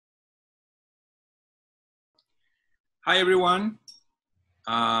Hi, everyone.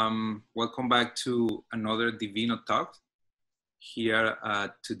 Welcome back to another DVINO Talks. Here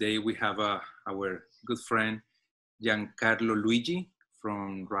today we have our good friend Giancarlo Luiggi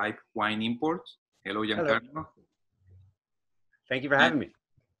from Ripe Wine Imports. Hello, Giancarlo. Hello. Thank you for having me.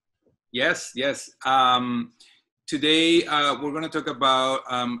 Yes. Today we're going to talk about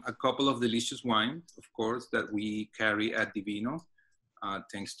a couple of delicious wines, of course, that we carry at DVINO,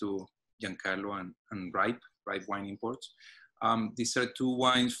 thanks to Giancarlo and Ripe Wine Imports. These are two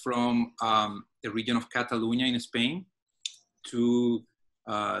wines from the region of Catalunya in Spain, two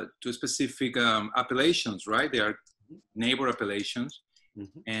specific appellations, right? They are neighbor appellations.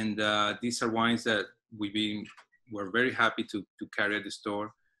 Mm-hmm. And these are wines that we're very happy to carry at the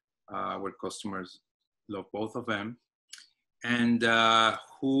store, where customers love both of them. And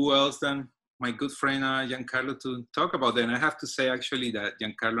who else than my good friend Giancarlo to talk about that? And I have to say actually that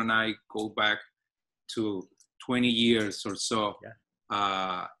Giancarlo and I go back to 20 years or so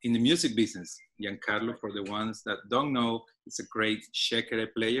in the music business. Giancarlo, for the ones that don't know, is a great shekere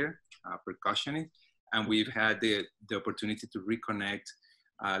player, percussionist, and we've had the opportunity to reconnect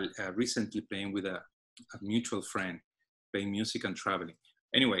recently playing with a mutual friend, playing music and traveling.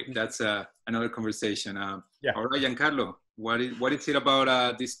 Anyway, that's another conversation. All right, Giancarlo, what is it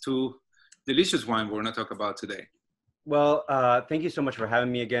about these two delicious wines we're going to talk about today? Well, thank you so much for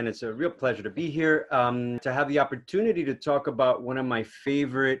having me again. It's a real pleasure to be here, to have the opportunity to talk about one of my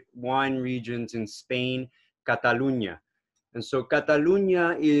favorite wine regions in Spain, Catalunya. And so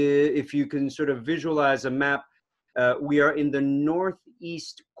Catalunya, if you can sort of visualize a map, we are in the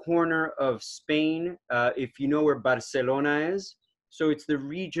northeast corner of Spain, if you know where Barcelona is. So it's the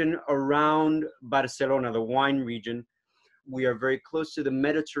region around Barcelona, the wine region. We are very close to the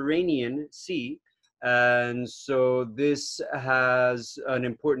Mediterranean Sea. And so this has an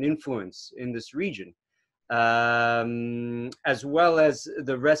important influence in this region, as well as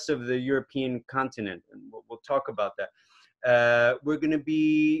the rest of the European continent. And we'll talk about that. We're going to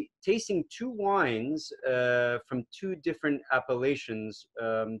be tasting two wines from two different appellations,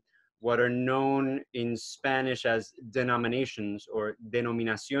 what are known in Spanish as denominations or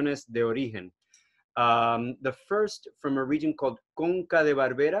denominaciones de origen. The first from a region called Conca de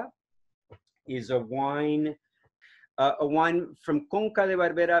Barbera is a wine from Conca de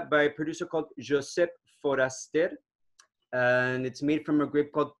Barbera by a producer called JOSEP FORASTER, and it's made from a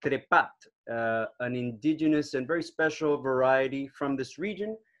grape called Trepat, an indigenous and very special variety from this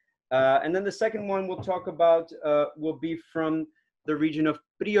region. And then the second one we'll talk about will be from the region of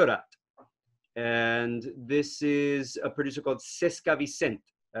Priorat, and this is a producer called CESCA VICENT,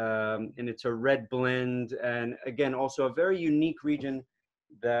 and it's a red blend, and again also a very unique region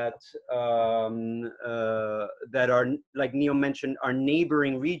that that are, like Neil mentioned, are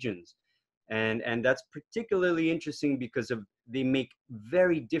neighboring regions, and that's particularly interesting because they make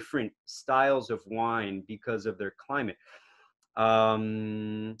very different styles of wine because of their climate.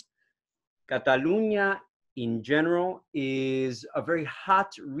 Catalunya in general is a very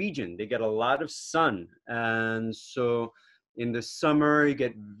hot region. They get a lot of sun, and so in the summer you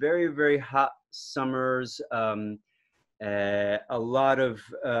get very, very hot summers. A lot of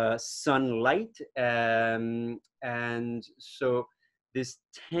sunlight, and so this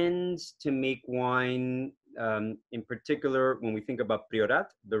tends to make wine, in particular, when we think about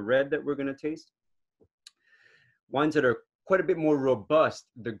Priorat, the red that we're going to taste, wines that are quite a bit more robust.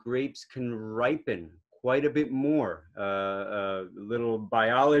 The grapes can ripen quite a bit more. Little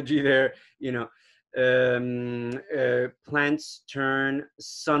biology there, you know. Plants turn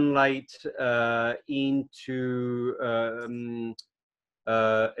sunlight into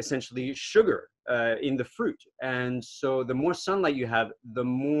essentially sugar in the fruit, and so the more sunlight you have, the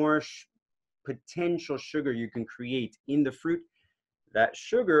more potential sugar you can create in the fruit. That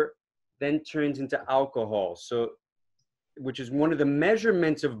sugar then turns into alcohol, so which is one of the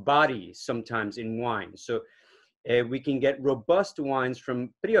measurements of body sometimes in wine. So we can get robust wines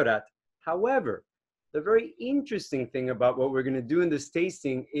from Priorat. However, the very interesting thing about what we're going to do in this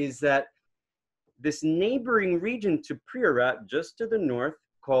tasting is that this neighboring region to Priorat, just to the north,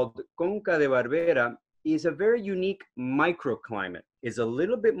 called Conca de Barbera, is a very unique microclimate. It's a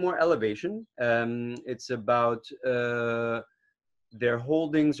little bit more elevation. It's about, their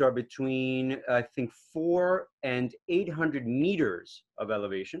holdings are between, I think, 400 and 800 meters of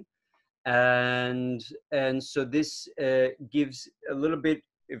elevation. And so this gives a little bit,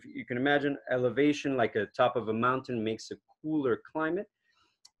 if you can imagine, elevation like a top of a mountain makes a cooler climate.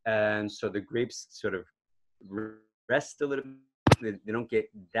 And so the grapes sort of rest a little bit. They don't get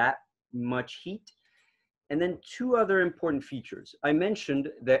that much heat. And then two other important features. I mentioned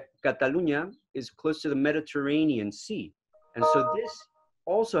that Catalunya is close to the Mediterranean Sea. And so this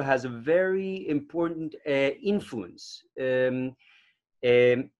also has a very important influence. In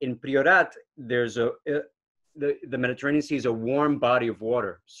Priorat, there's the Mediterranean Sea is a warm body of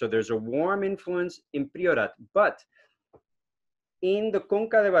water. So there's a warm influence in Priorat. But in the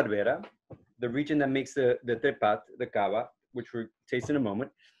Conca de Barbera, the region that makes the Trepat, the Cava, which we'll taste in a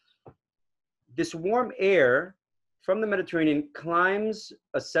moment, this warm air from the Mediterranean climbs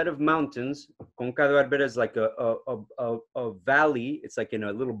a set of mountains. Conca de Barbera is like a valley. It's like in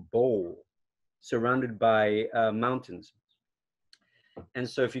a little bowl surrounded by mountains. And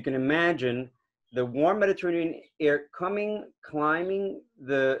so if you can imagine the warm Mediterranean air climbing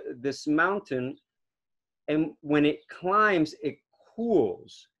this mountain, and when it climbs, it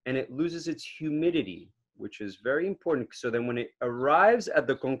cools and it loses its humidity, which is very important. So then when it arrives at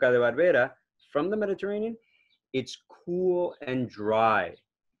the Conca de Barbera from the Mediterranean, it's cool and dry.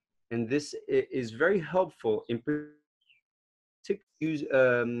 And this is very helpful in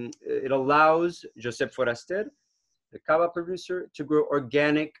it allows JOSEP FORASTER, the Cava producer, to grow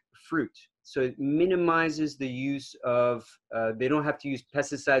organic fruit. So it minimizes the use of, they don't have to use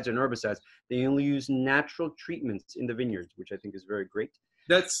pesticides and herbicides. They only use natural treatments in the vineyards, which I think is very great.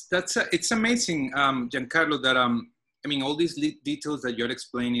 It's amazing, Giancarlo, that I mean, all these details that you're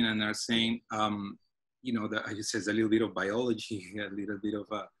explaining and are saying, you know, that I just says a little bit of biology, a little bit of,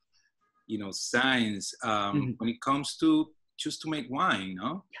 you know, science when it comes to just to make wine,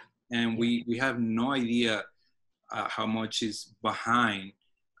 no? And we have no idea how much is behind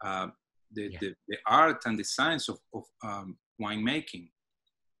the art and the science of winemaking.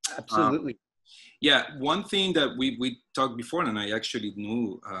 Absolutely. Yeah, one thing that we talked before, and I actually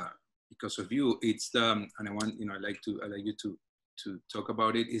knew because of you, it's the, and I want, you know, I'd like you to talk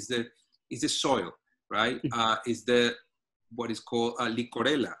about it, is the soil, right? Is the what is called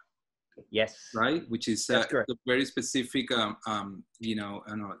licorella. Yes. Right, which is a very specific, you know,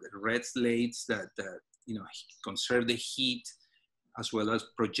 red slates that you know, conserve the heat as well as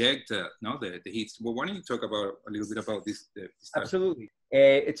project the heat. Well, why don't you talk about a little bit about this? Absolutely.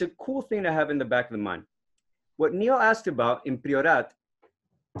 It's a cool thing to have in the back of the mind. What Neil asked about in Priorat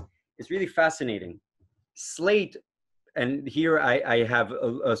is really fascinating. Slate, and here I have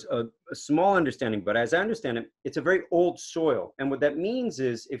a small understanding, but as I understand it, it's a very old soil. And what that means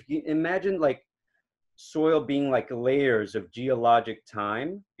is, if you imagine like soil being like layers of geologic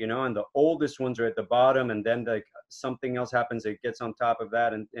time, you know, and the oldest ones are at the bottom, and then like something else happens, it gets on top of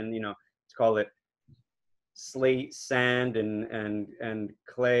that, and you know, let's call it slate, sand, and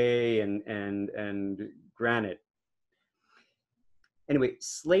clay, and granite. Anyway,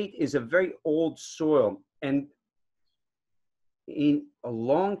 slate is a very old soil, and in a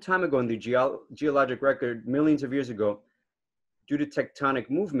long time ago in the geologic record, millions of years ago, due to tectonic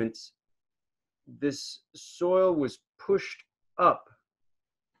movements, this soil was pushed up.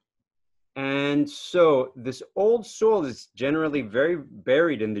 And so this old soil is generally very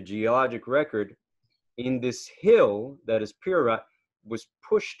buried in the geologic record. In this hill that is Priorat was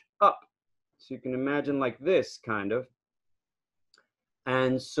pushed up. So you can imagine like this kind of.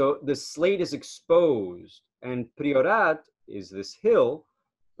 And so the slate is exposed, and Priorat is this hill,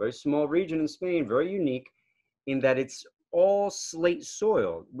 very small region in Spain, very unique in that it's all slate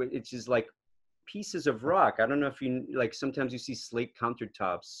soil, which is like pieces of rock. I don't know if you, like, sometimes you see slate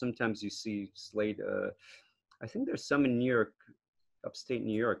countertops, sometimes you see slate, I think there's some in New York, upstate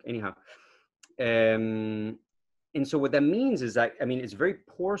New York, anyhow. And so what that means is that, I mean, it's very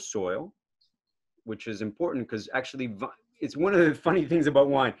poor soil, which is important because actually it's one of the funny things about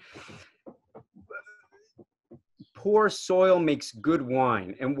wine. Poor soil makes good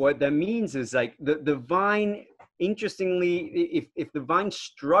wine. And what that means is like the vine, interestingly, if the vine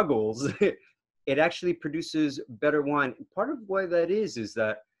struggles, it actually produces better wine. Part of why that is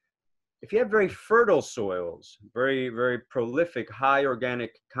that if you have very fertile soils, very, very prolific, high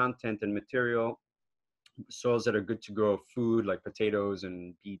organic content and material, soils that are good to grow food like potatoes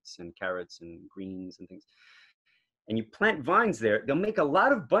and beets and carrots and greens and things, and you plant vines there, they'll make a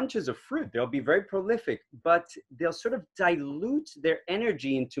lot of bunches of fruit. They'll be very prolific, but they'll sort of dilute their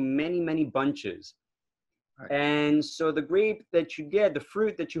energy into many, many bunches. Right. And so the grape that you get, the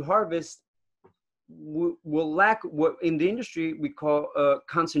fruit that you harvest, will lack what in the industry we call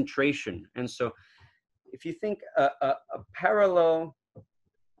concentration. And so if you think a parallel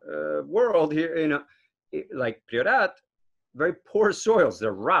world here, you know, like Priorat, very poor soils,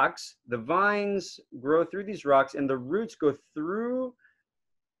 they're rocks, the vines grow through these rocks, and the roots go through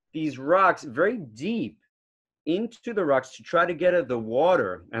these rocks very deep into the rocks to try to get at the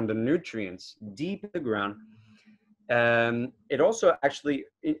water and the nutrients deep in the ground. It also actually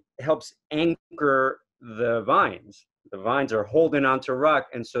helps anchor the vines. The vines are holding onto rock,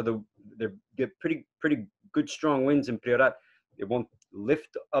 and so they get pretty good strong winds in Priorat. It won't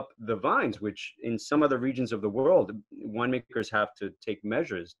lift up the vines, which in some other regions of the world, winemakers have to take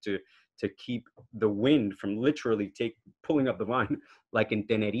measures to keep the wind from literally pulling up the vine, like in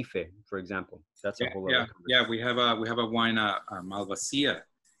Tenerife, for example. That's a whole other yeah. We have a wine, Malvasia,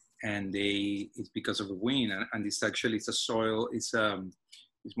 and it's because of the wind, and it's actually a soil. It's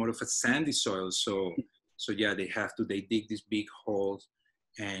more of a sandy soil, so yeah, they dig these big holes,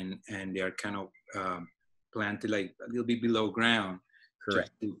 and they are kind of planted like a little bit below ground.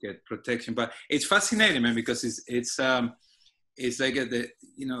 Correct. To get protection. But it's fascinating, man, because it's like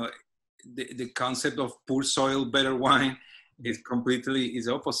the concept of poor soil, better wine is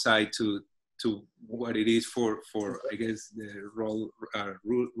opposite to what it is for I guess the rule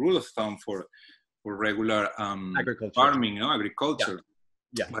of thumb for regular agriculture. Farming, agriculture.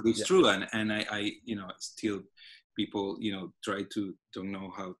 Yeah. But it's true, and I still people try to don't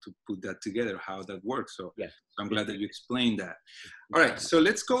know how to put that together, how that works. So I'm glad that you explained that. All right, so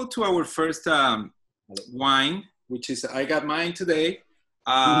let's go to our first wine, which is, I got mine today.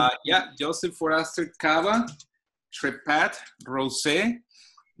 JOSEP FORASTER Cava, Trepat Rosé.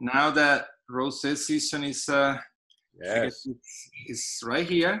 Now that rosé season is is right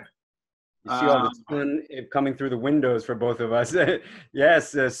here. You see all the sun coming through the windows for both of us.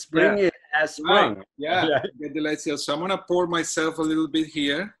 Yes, spring has sprung. Right. Yeah. Get the lights here. So I'm gonna pour myself a little bit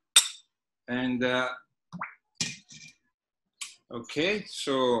here, and okay.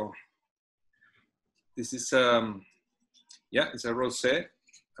 So this is it's a rosé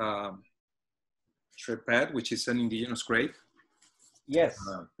Trepat, which is an indigenous grape. Yes.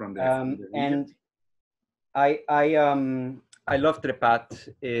 From the and I love Trepat.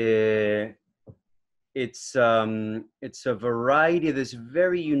 It's a variety that's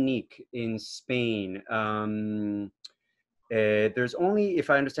very unique in Spain. There's only, if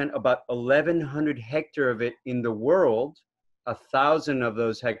I understand, about 1,100 hectares of it in the world. 1,000 of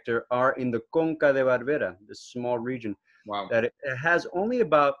those hectares are in the Conca de Barbera, the small region. Wow. That it has only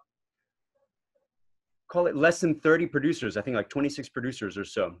about, call it less than 30 producers, I think like 26 producers or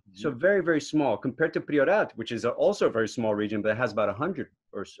so. So very, very small compared to Priorat, which is also a very small region, but it has about 100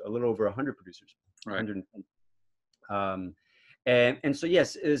 or a little over 100 producers. Right. 110. And so,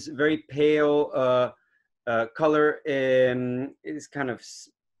 yes, it's very pale color. It's kind of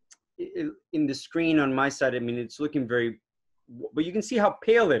in the screen on my side. I mean, it's looking very, but you can see how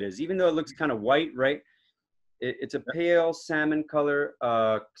pale it is, even though it looks kind of white, right? It's a pale salmon color,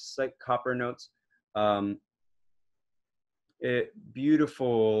 slight copper notes.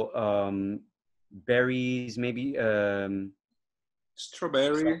 Beautiful berries, maybe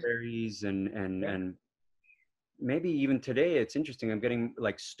strawberries and maybe even today it's interesting. I'm getting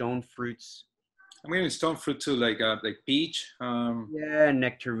like stone fruits. I'm getting stone fruit too, like peach.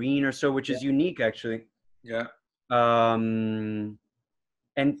 Nectarine or so, which is unique actually. Yeah. And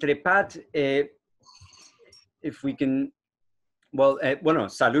Trepat, if we can. Well, bueno,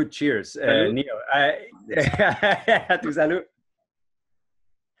 salud, cheers, salud. Neo. Tu salud.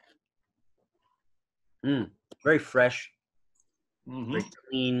 Very fresh, very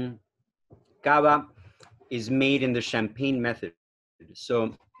clean. Cava is made in the champagne method.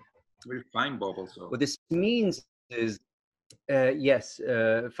 So, very fine bubbles. So. What this means is,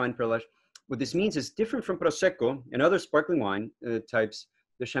 fine perlage. What this means is different from Prosecco and other sparkling wine types.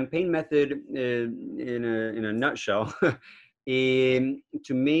 The champagne method, in a nutshell,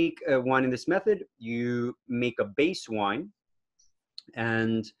 to make a wine in this method, you make a base wine,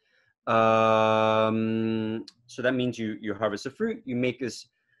 and so that means you harvest the fruit, you make this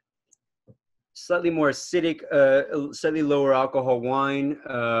slightly more acidic, slightly lower alcohol wine,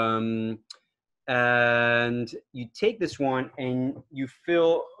 and you take this wine and you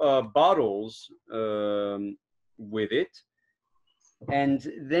fill bottles with it,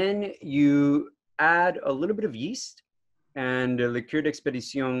 and then you add a little bit of yeast and a liqueur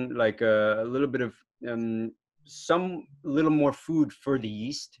d'expedition, like a little bit of some little more food for the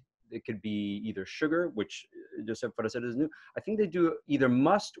yeast. It could be either sugar, which Josep Forastel is new. I think they do either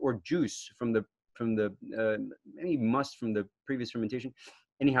must or juice from the maybe must from the previous fermentation.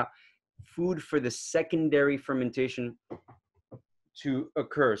 Anyhow, food for the secondary fermentation to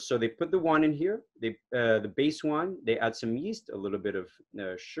occur. So they put the wine in here. They the base wine. They add some yeast, a little bit of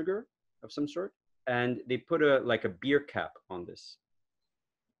sugar of some sort, and they put like a beer cap on this.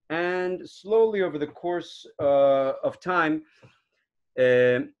 And slowly over the course of time,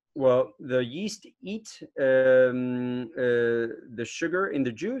 Well, the yeast eat the sugar in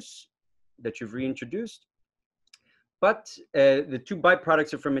the juice that you've reintroduced, but the two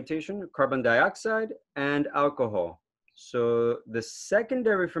byproducts of fermentation, carbon dioxide and alcohol. So the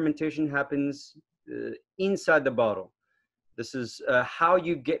secondary fermentation happens inside the bottle. This is how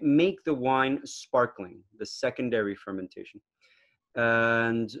you make the wine sparkling, the secondary fermentation.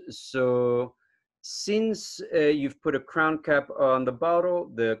 And so since you've put a crown cap on the bottle,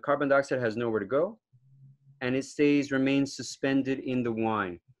 the carbon dioxide has nowhere to go, and it remains suspended in the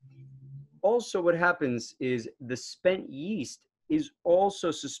wine. Also, what happens is the spent yeast is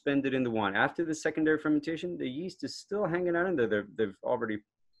also suspended in the wine. After the secondary fermentation, the yeast is still hanging out in there. They've already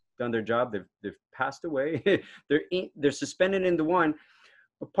done their job. They've passed away. They're suspended in the wine.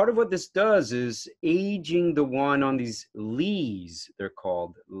 But part of what this does is aging the wine on these lees. They're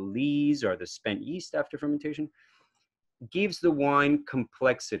called lees, or the spent yeast after fermentation, gives the wine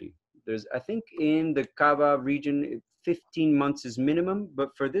complexity. There's, I think in the Cava region, 15 months is minimum, but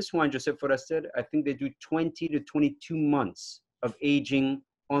for this wine, JOSEP FORASTER, I think they do 20 to 22 months of aging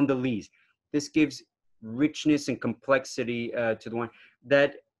on the lees. This gives richness and complexity to the wine.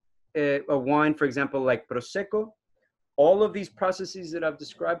 That a wine, for example, like Prosecco, all of these processes that I've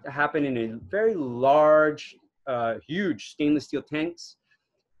described happen in a very large, huge stainless steel tanks,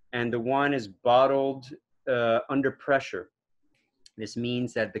 and the wine is bottled under pressure. This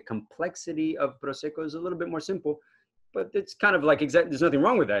means that the complexity of Prosecco is a little bit more simple, but it's kind of like there's nothing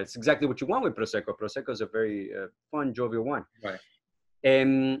wrong with that. It's exactly what you want with Prosecco. Prosecco is a very fun, jovial wine. Right.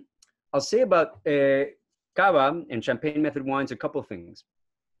 I'll say about Cava and Champagne method wines a couple of things.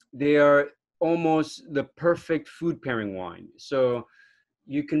 They are almost the perfect food pairing wine. So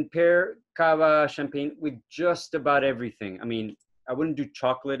you can pair Cava Champagne with just about everything. I mean, I wouldn't do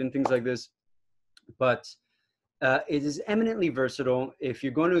chocolate and things like this, but it is eminently versatile. If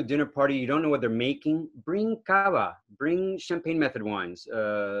you're going to a dinner party, you don't know what they're making, bring Cava, bring Champagne method wines,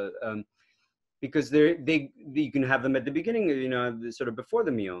 because you can have them at the beginning, you know, sort of before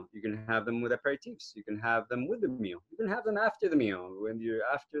the meal. You can have them with aperitifs. You can have them with the meal. You can have them after the meal when you're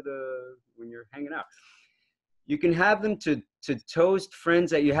hanging out. You can have them to toast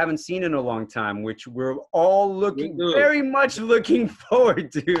friends that you haven't seen in a long time, which we're all very much looking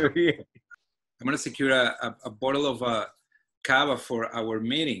forward to. I'm gonna secure a bottle of Cava for our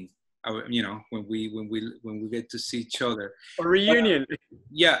meeting. You know, when we get to see each other. A reunion.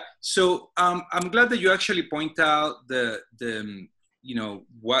 Yeah. So I'm glad that you actually point out the you know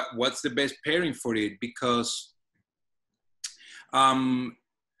what's the best pairing for it, because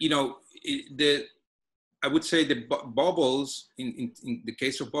you know I would say the bubbles in the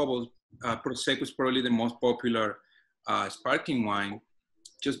case of bubbles, Prosecco is probably the most popular sparkling wine.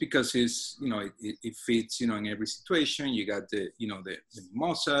 Just because it's, you know, it fits, you know, in every situation. You got the, you know, the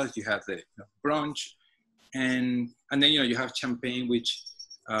mimosas, you have the brunch, and then, you know, you have champagne, which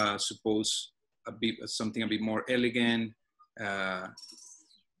suppose something a bit more elegant,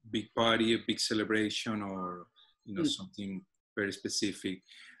 big party, a big celebration, or, you know, something very specific.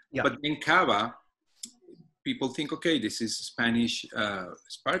 Yeah. But in Cava, people think, okay, this is Spanish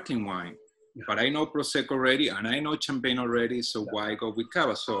sparkling wine. But I know Prosecco already, and I know Champagne already, so why go with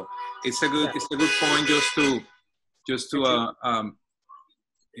Cava? So it's a good point just to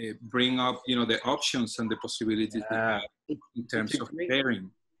bring up, you know, the options and the possibilities in terms of pairing.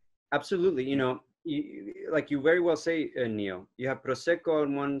 Absolutely, you know, like you very well say, Neil. You have Prosecco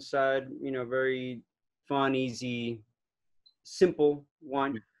on one side, you know, very fun, easy, simple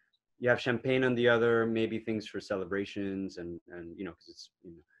wine. You have Champagne on the other, maybe things for celebrations, and you know, because it's,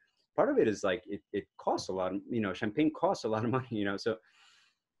 you know, part of it is like it costs a lot, you know, Champagne costs a lot of money, you know. So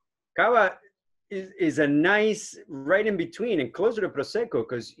Cava is a nice right in between and closer to Prosecco,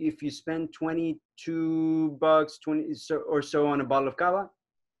 because if you spend $22 or so on a bottle of Cava,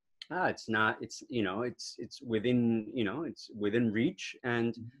 it's you know, it's within, you know, it's within reach.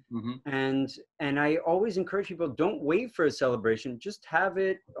 And and I always encourage people, don't wait for a celebration, just have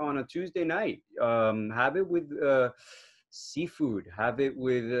it on a Tuesday night. Have it with seafood, have it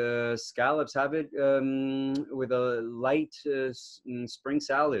with scallops, have it with a light spring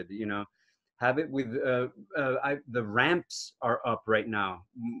salad, you know, have it with the ramps are up right now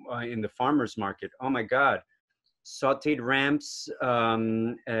in the farmers market. Oh my God, sauteed ramps,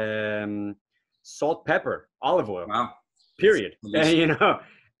 salt, pepper, olive oil. Wow. Period. And, you know,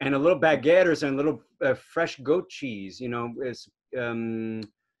 and a little baguette or some little fresh goat cheese, you know, is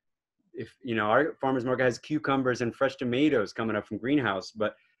if, you know, our farmers market has cucumbers and fresh tomatoes coming up from greenhouse,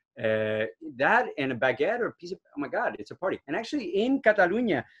 but that and a baguette or a piece of, oh my God, it's a party. And actually in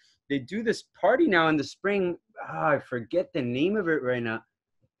Catalunya, they do this party now in the spring. I forget the name of it right now.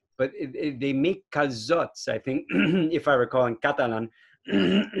 but they make calzots, I think, if I recall, in Catalan.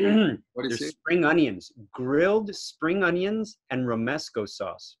 What is There's it? spring onions, grilled spring onions and romesco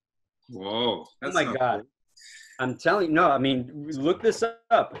sauce. Whoa. Oh my God. I'm telling you, no, I mean, look this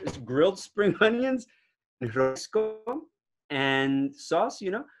up. It's grilled spring onions, romesco, and sauce,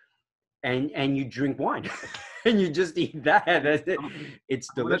 you know, and you drink wine and you just eat that. It's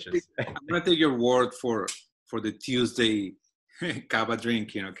delicious. I'm gonna take your word for the Tuesday cava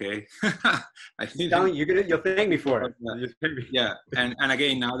drinking, okay? I think You'll thank me for it. Yeah, and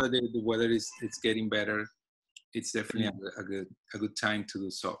again, now that the weather it's getting better, it's definitely a good time to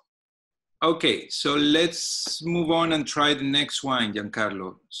do so. Okay, so let's move on and try the next wine,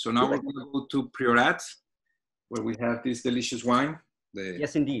 Giancarlo. So now we're gonna go to Priorat, where we have this delicious wine.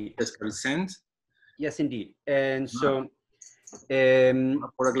 Yes, indeed. CESCA VICENT. Yes, indeed. And so,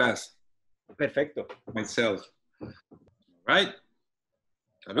 pour a glass. Perfecto. Myself. Right.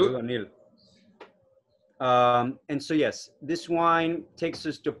 Salud. And so, yes, this wine takes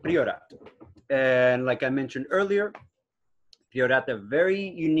us to Priorat. And like I mentioned earlier, Priorat, a very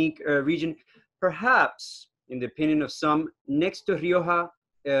unique region, perhaps, in the opinion of some, next to Rioja,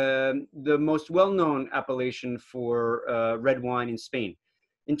 the most well-known appellation for red wine in Spain.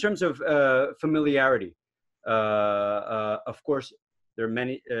 In terms of familiarity, of course, there are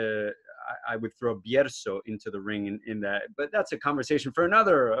many, I would throw Bierzo into the ring in that, but that's a conversation for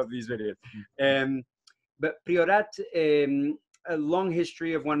another of these videos. But Priorat, a long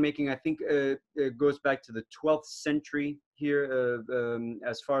history of winemaking, I think goes back to the 12th century here,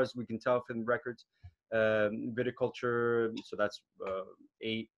 as far as we can tell from records. Viticulture, so that's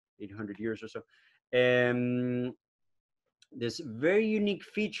 800 years or so. This very unique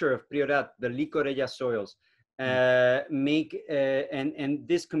feature of Priorat, the Licorella soils, and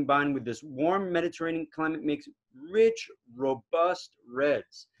this combined with this warm Mediterranean climate makes rich, robust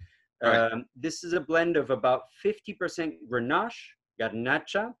reds. Right. This is a blend of about 50% Grenache,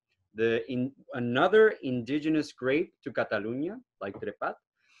 Garnacha, another indigenous grape to Catalunya, like Trepat,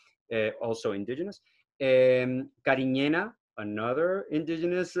 also indigenous. Cariñena, another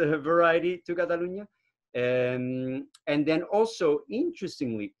indigenous variety to Catalunya. And then also,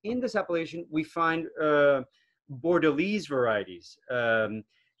 interestingly, in this appellation, we find Bordelese varieties.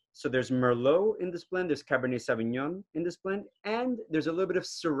 So there's Merlot in this blend, there's Cabernet Sauvignon in this blend, and there's a little bit of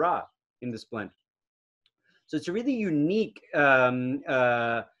Syrah in this blend. So it's a really unique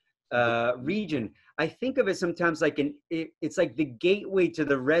region. I think of it sometimes like it's like the gateway to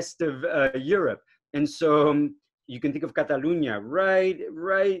the rest of Europe. And so you can think of Catalunya right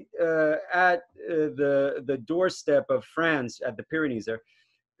at the doorstep of France, at the Pyrenees there.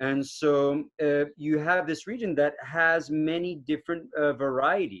 And so you have this region that has many different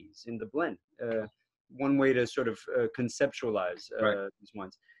varieties in the blend. One way to sort of conceptualize these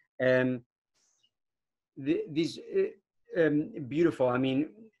wines. And these beautiful, I mean,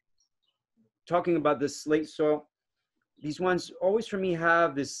 talking about the slate soil, these wines always for me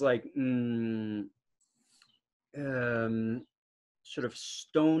have this like sort of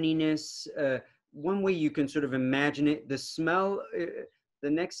stoniness. One way you can sort of imagine it, the smell, the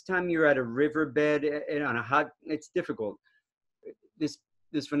next time you're at a riverbed and on a hot, it's difficult. This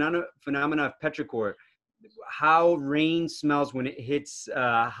phenomena of petrichor, how rain smells when it hits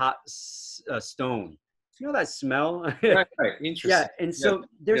hot stone. You know that smell? Right. Interesting. Yeah, and so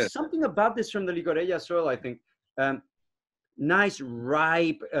there's something about this from the Licorella soil, I think. Nice,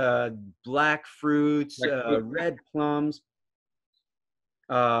 ripe, black fruits, red plums.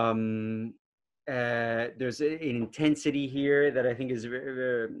 There's an intensity here that I think is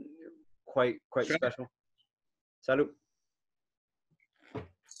very, quite special. Salud.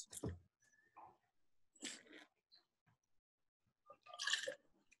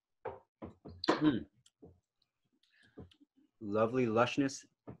 Lovely lushness.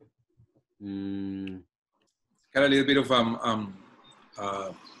 Got a little bit of I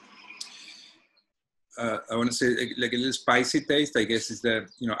want to say like a little spicy taste. I guess is the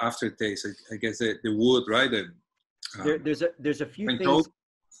aftertaste. I guess the wood, right? There's a few things.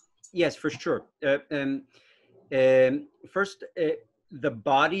 Yes, for sure. First, the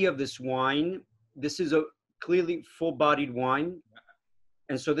body of this wine. This is a clearly full-bodied wine.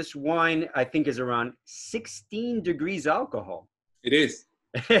 And so this wine, I think, is around 16 degrees alcohol. It is.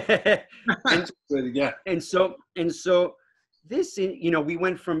 and so this, we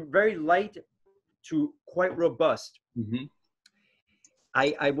went from very light to quite robust. Mm-hmm.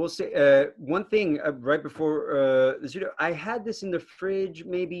 I will say one thing right before this video, I had this in the fridge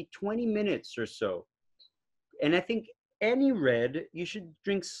maybe 20 minutes or so. And I think any red, you should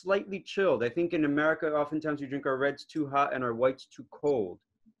drink slightly chilled. I think in America, oftentimes we drink our reds too hot and our whites too cold.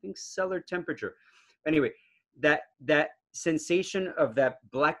 think cellar temperature. Anyway, that sensation of that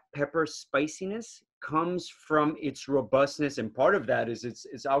black pepper spiciness comes from its robustness, and part of that is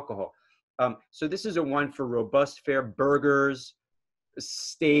its alcohol. So this is a wine for robust fare, burgers,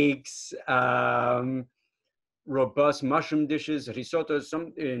 steaks, robust mushroom dishes, risottos,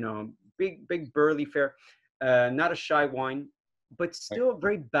 some, you know, big burly fare. Not a shy wine, but still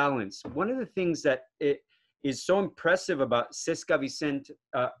very balanced. One of the things that is so impressive about CESCA VICENT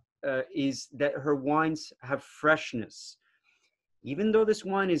is that her wines have freshness. Even though this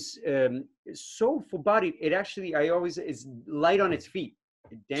wine is so full-bodied, it actually, I always, is light on its feet.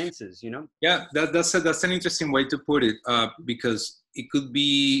 It dances, you know? Yeah, that's an interesting way to put it, because it could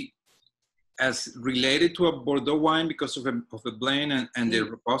be as related to a Bordeaux wine because of a blend and the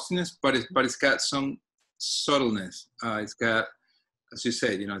robustness, but it's got some subtleness. It's got, as you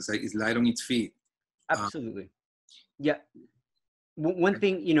said, you know, it's like it's light on its feet. Absolutely. Yeah. One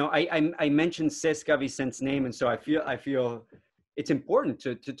thing, you know, I mentioned CESCA VICENT's name, and so I feel it's important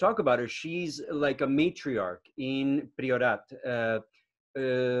to talk about her. She's like a matriarch in Priorat.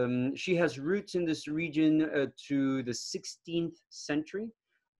 She has roots in this region to the 16th century.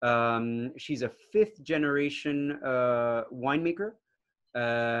 She's a 5th generation winemaker.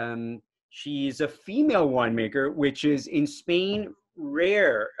 She's a female winemaker, which is in Spain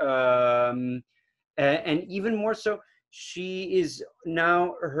rare, and even more so. She is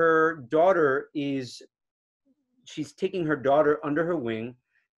now, her daughter is, she's taking her daughter under her wing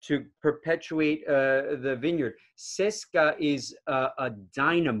to perpetuate the vineyard. CESCA is a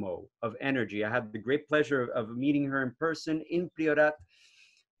dynamo of energy. I had the great pleasure of meeting her in person in Priorat.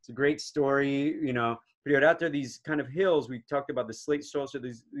 It's a great story. You know, Priorat are these kind of hills. We talked about the slate soil, so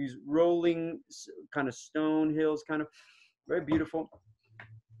these rolling kind of stone hills, kind of very beautiful.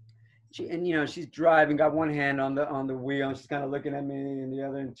 And you know, she's driving, got one hand on the wheel, and she's kind of looking at me and the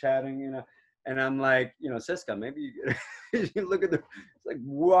other and chatting, you know. And I'm like, you know, CESCA, maybe you look at the, it's like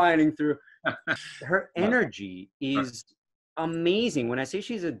winding through. Her energy is amazing. When I say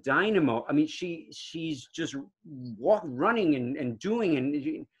she's a dynamo, I mean, she's just running and doing,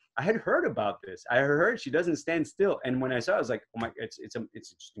 and I had heard about this. I heard she doesn't stand still. And when I saw it, I was like, oh my, it's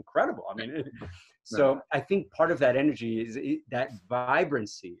just incredible. I mean, so I think part of that energy is that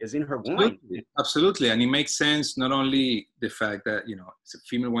vibrancy is in her wine. Absolutely. And it makes sense, not only the fact that, you know, it's a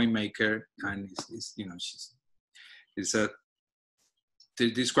female winemaker and it's you know,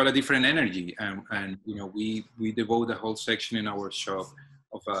 there's quite a different energy. And you know, we devote the whole section in our shop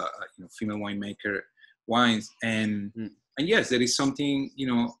of you know, female winemaker wines. And yes, there is something, you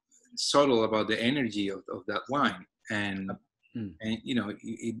know, subtle about the energy of that wine. And you know,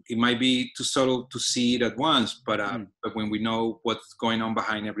 it might be too subtle to see it at once, but when we know what's going on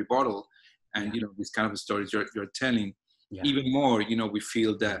behind every bottle, and you know, these kind of stories you're telling, even more, you know, we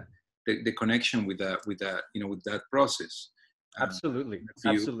feel that the connection with that, you know, with that process. Absolutely.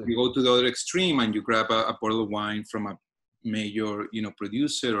 You go to the other extreme and you grab a bottle of wine from a major, you know,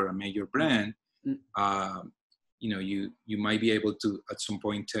 producer or a major brand. You know, you might be able to at some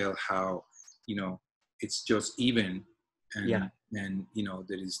point tell how, you know, it's just even. And you know,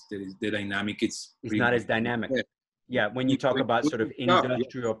 there is the dynamic. It's not as dynamic. Yeah, when you talk about sort of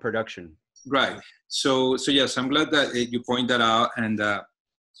industrial production. Right. So yes, I'm glad that you point that out, and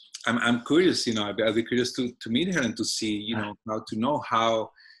I'm curious. You know, I'll be curious to meet her and to see, you know,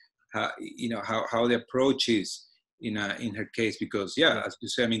 how you know, how the approach is in her case, because as you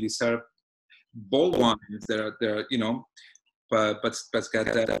say, I mean, these are bold wines that are you know, but got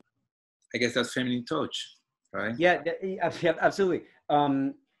that, I guess, that feminine touch. Right. Yeah, absolutely.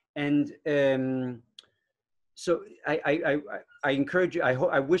 So I encourage you.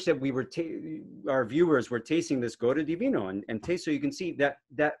 I wish that we were our viewers were tasting this. Go to d-vino and taste, so you can see that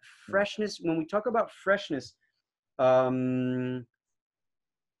freshness. When we talk about freshness, we're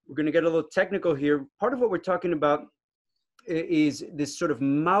going to get a little technical here. Part of what we're talking about is this sort of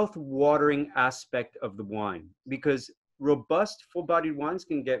mouth-watering aspect of the wine, because robust, full-bodied wines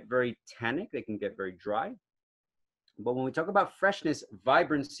can get very tannic. They can get very dry. But when we talk about freshness,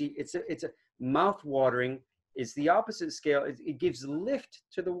 vibrancy, it's a mouth-watering. It's the opposite scale. It gives lift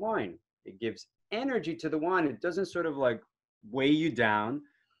to the wine. It gives energy to the wine. It doesn't sort of like weigh you down.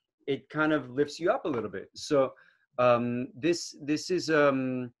 It kind of lifts you up a little bit. So this is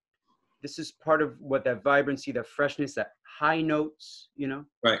part of what that vibrancy, that freshness, that high notes, you know.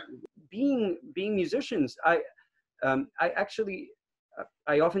 Right. Being musicians, I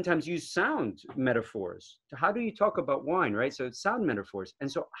oftentimes use sound metaphors. How do you talk about wine, right? So it's sound metaphors. And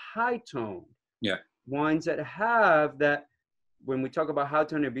so high tone wines that have that, when we talk about high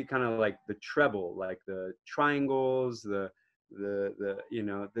tone, it'd be kind of like the treble, like the triangles, the you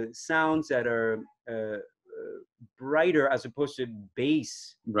know, the sounds that are brighter as opposed to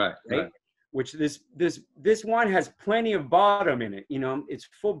bass, right? Which this wine has plenty of bottom in it. You know, it's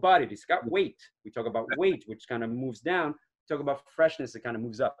full bodied. It's got weight. We talk about weight, which kind of moves down. We talk about freshness, it kind of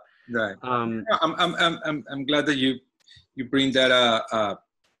moves up. Right. I'm glad that you bring that up.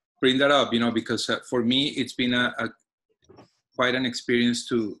 You know, because for me it's been a quite an experience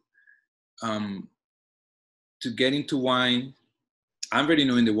to get into wine. I'm very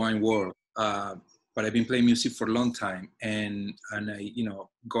new in the wine world. But I've been playing music for a long time, and I, you know,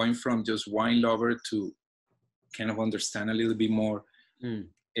 going from just wine lover to kind of understand a little bit more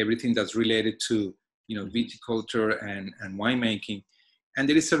everything that's related to, you know, viticulture and winemaking, and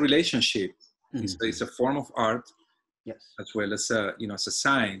there is a relationship. It's a form of art, yes, as well as a, you know, as a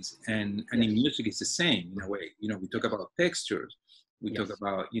science, and in music it's the same in a way. You know, we talk about textures, we talk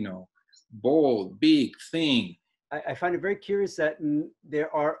about, you know, bold, big, thin. I find it very curious that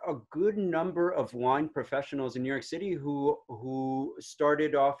there are a good number of wine professionals in New York City who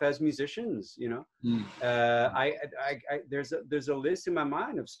started off as musicians. You know, there's a list in my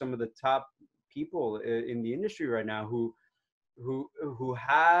mind of some of the top people in the industry right now who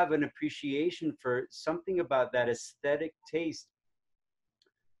have an appreciation for something about that aesthetic taste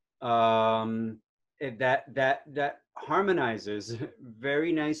that harmonizes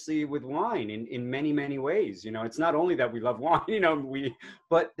very nicely with wine in many ways. You know, it's not only that we love wine, you know,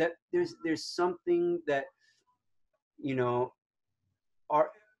 but that there's something that, you know,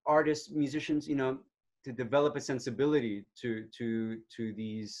 artists, musicians, you know, to develop a sensibility to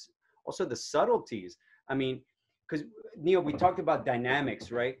these, also the subtleties. I mean, because Neil, we talked about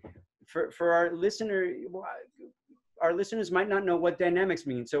dynamics, right? For our listeners might not know what dynamics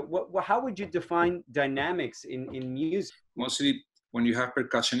mean. So how would you define dynamics in music? Mostly when you have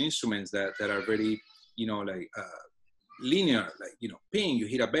percussion instruments that are very, you know, like linear, like, you know, ping, you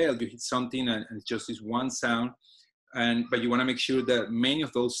hit a bell, you hit something, and it's just this one sound. But you want to make sure that many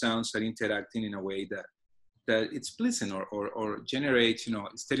of those sounds are interacting in a way that it's pleasant or generates, you know,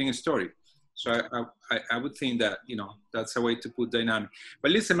 it's telling a story. So I would think that, you know, that's a way to put dynamic.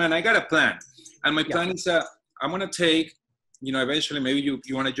 But listen, man, I got a plan. And my plan is I'm going to take, you know, eventually maybe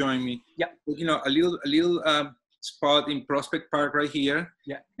you want to join me. Yeah. You know, a little spot in Prospect Park right here.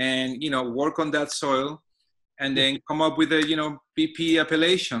 Yeah. And, you know, work on that soil and then come up with a, you know, PP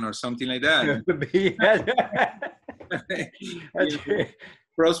appellation or something like that. That's great.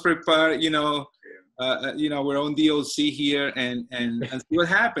 Prospect Park, you know, our own DOC here and see what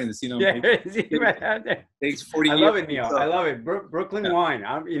happens, you know. Takes 40 years. I love it, Neil. I love it. Brooklyn wine.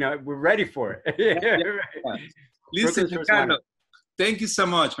 You know, we're ready for it. Listen, Giancarlo, thank you so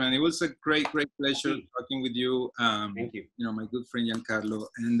much, man. It was a great pleasure talking with you. Thank you. You know, my good friend Giancarlo,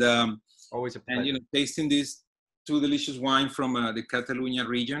 and always a pleasure. And, you know, tasting these two delicious wine from the Catalunya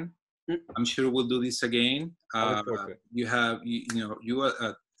region. I'm sure we'll do this again. You have, you know, you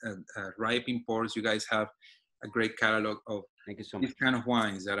are Ripe Imports. You guys have a great catalog of these kind of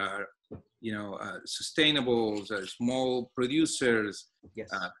wines that are, you know, sustainable, small producers,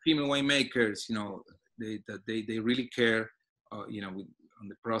 female winemakers. You know, they really care, you know, on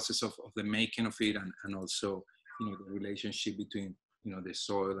the process of the making of it, and also, you know, the relationship between, you know, the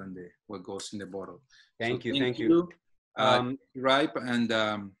soil and what goes in the bottle. Thank you. Ripe,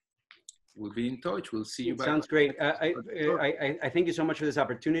 and we'll be in touch. We'll see you back. Sounds great. I thank you so much for this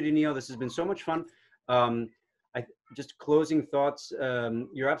opportunity, Neil. This has been so much fun. Just closing thoughts.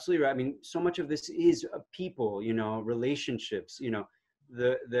 You're absolutely right. I mean, so much of this is people, you know, relationships. You know,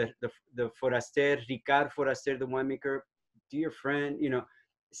 the Foraster, Ricard Foraster, the winemaker, dear friend. You know,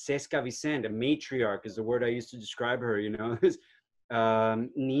 CESCA VICENT, a matriarch is the word I used to describe her. You know,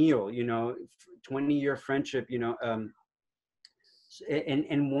 Neil. You know, 20-year friendship. You know.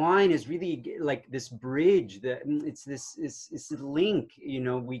 And wine is really like this bridge that it's this link, you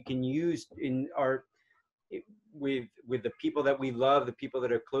know, we can use in our with the people that we love, the people that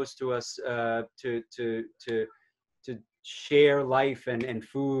are close to us, to share life and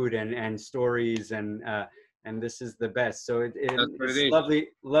food and stories, and this is the best. So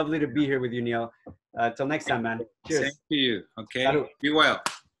it's lovely to be here with you, Neil. Till next time, man. Cheers. Same to you. Okay. Salud. Be well.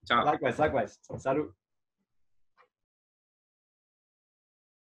 Ciao. Likewise. Salud.